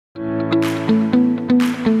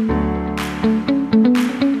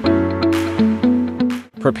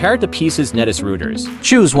Prepare the pieces Netis routers.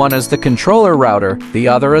 Choose one as the controller router, the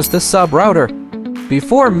other as the sub-router.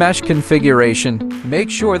 Before mesh configuration,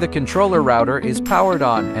 make sure the controller router is powered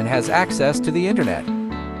on and has access to the internet.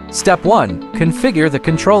 Step 1. Configure the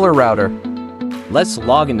controller router. Let's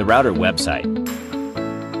log in the router website.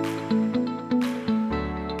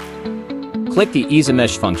 Click the Easy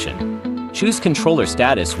Mesh function. Choose controller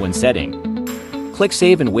status when setting. Click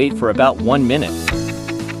Save and wait for about 1 minute.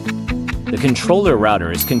 The controller router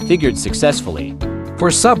is configured successfully. For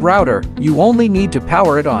sub-router, you only need to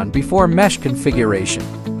power it on before mesh configuration.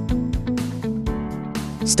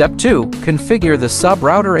 Step 2. Configure the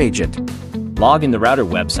sub-router agent. Log in the router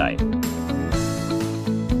website.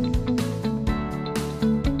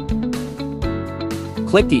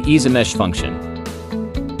 Click the Easy Mesh function.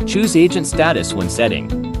 Choose agent status when setting.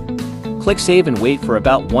 Click Save and wait for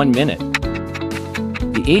about 1 minute.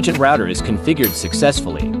 The agent router is configured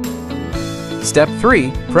successfully. Step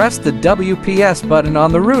 3. Press the WPS button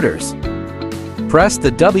on the routers. Press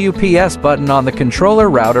the WPS button on the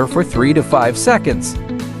controller router for 3 to 5 seconds.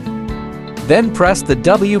 Then press the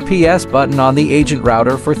WPS button on the agent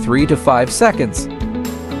router for 3 to 5 seconds.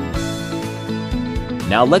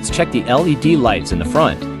 Now let's check the LED lights in the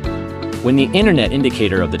front. When the internet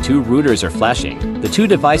indicator of the two routers are flashing, the two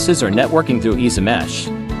devices are networking through Easy Mesh.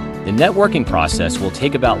 The networking process will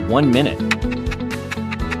take about 1 minute.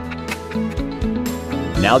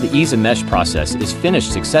 Now the Easy Mesh process is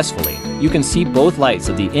finished successfully. You can see both lights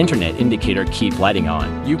of the internet indicator keep lighting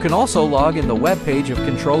on. You can also log in the web page of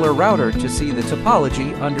controller router to see the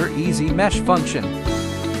topology under Easy Mesh function.